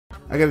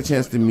I got a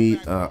chance to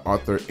meet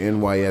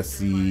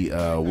AurthorNYSE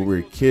when we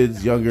were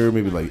kids, younger,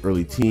 maybe like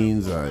early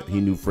teens.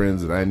 He knew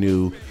friends that I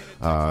knew,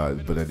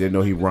 but I didn't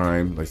know he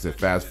rhymed. Like I said,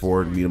 fast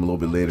forward, meet him a little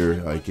bit later.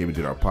 He came and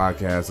did our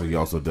podcast. He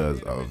also does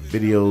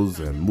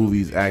videos and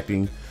movies,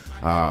 acting.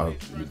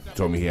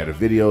 Told me he had a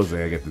video, so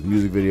I got the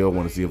music video.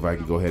 Want to see if I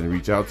can go ahead and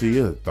reach out to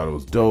you. Thought it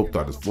was dope.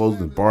 Thought his flows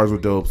and bars were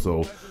dope,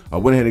 so I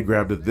went ahead and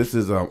grabbed it. This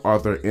is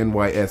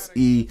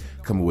AurthorNYSE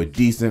coming with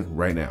Decent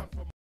right now.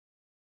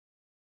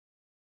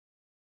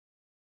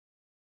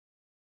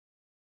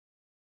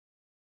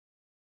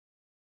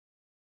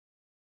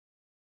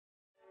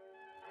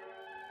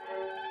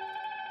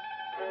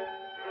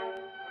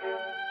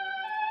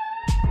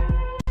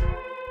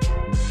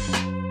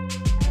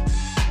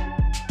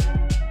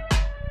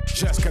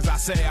 Just cause I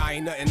say I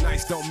ain't nothing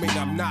nice don't mean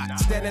I'm not.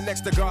 Standing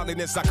next to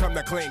godliness, I come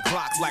to clean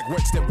clocks like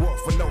Winston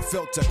Wolf with no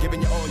filter,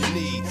 giving you all you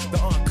need.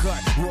 The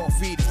uncut, raw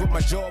feed is what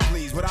my jaw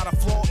bleeds, without a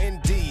flaw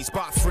indeed.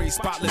 Spot free,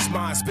 spotless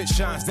mind, spit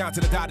shines down to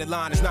the dotted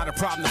line. It's not a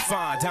problem to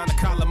find. Down the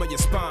column of your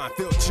spine,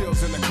 feel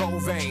chills in the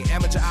cold vein.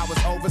 Amateur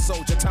hours over,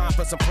 soldier time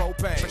for some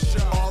propane.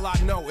 All I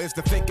know is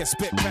to think and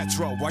spit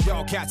petrol, while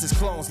y'all cats is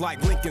clones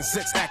like Lincoln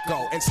 6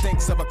 Echo.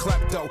 Instincts of a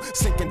klepto,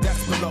 sinking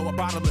depths below a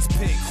bottomless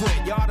pit.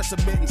 Quit, y'all to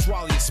submit and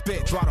swallow your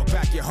spit. Throttle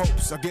back your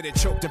hopes or get it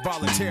choked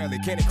involuntarily.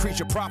 Can't increase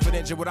your profit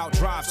engine without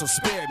drive, so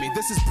spare me.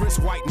 This is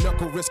brisk white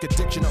knuckle, risk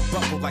addiction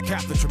unbuckled like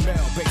half the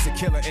Tramiel. Basic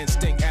killer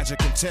instinct, as you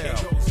can tell.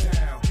 It goes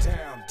down,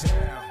 down,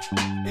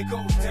 down. It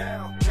goes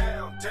down,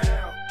 down,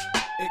 down.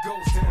 It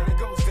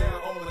goes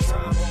down all the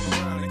time,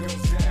 all around. It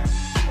goes down.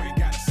 You ain't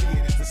gotta see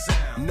it, it's the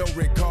sound. No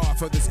regard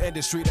for this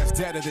industry that's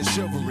deader than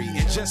chivalry.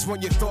 And just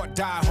when you thought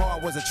Die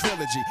Hard was a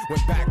trilogy, when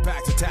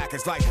backpacks attack,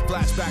 it's like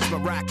flashbacks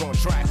from rack on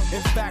track.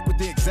 In fact, with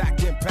the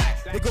exact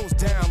impact, it goes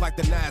down like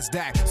the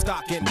NASDAQ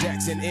stock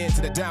index, and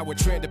into the downward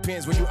trend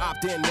depends when you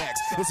opt in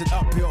next. It's an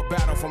uphill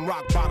battle from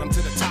rock bottom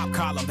to the top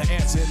column. The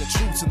answer and the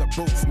truth's in the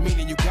booth,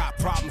 meaning you got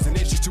problems and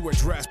issues to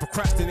address.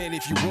 Procrastinate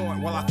if you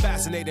want, while I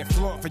fascinate and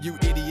flaunt for you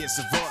idiot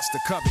savants to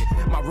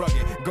covet. My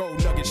rugged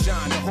gold nugget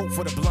shine, the hope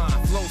for the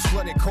blind. Flows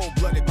flooded,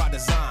 cold-blooded by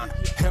design.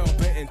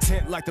 Hell-bent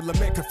intent like the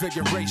lament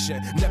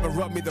configuration. Never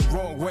rub me the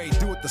wrong way,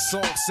 do what the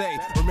song say.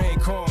 Remain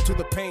calm till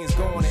the pain's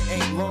gone, it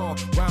ain't long.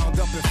 Wound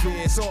up in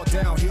fear, it's all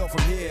downhill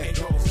from here. It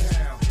goes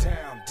down,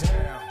 down,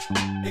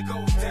 down. It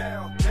goes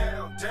down,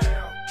 down,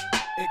 down.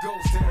 It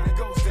goes down, it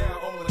goes down.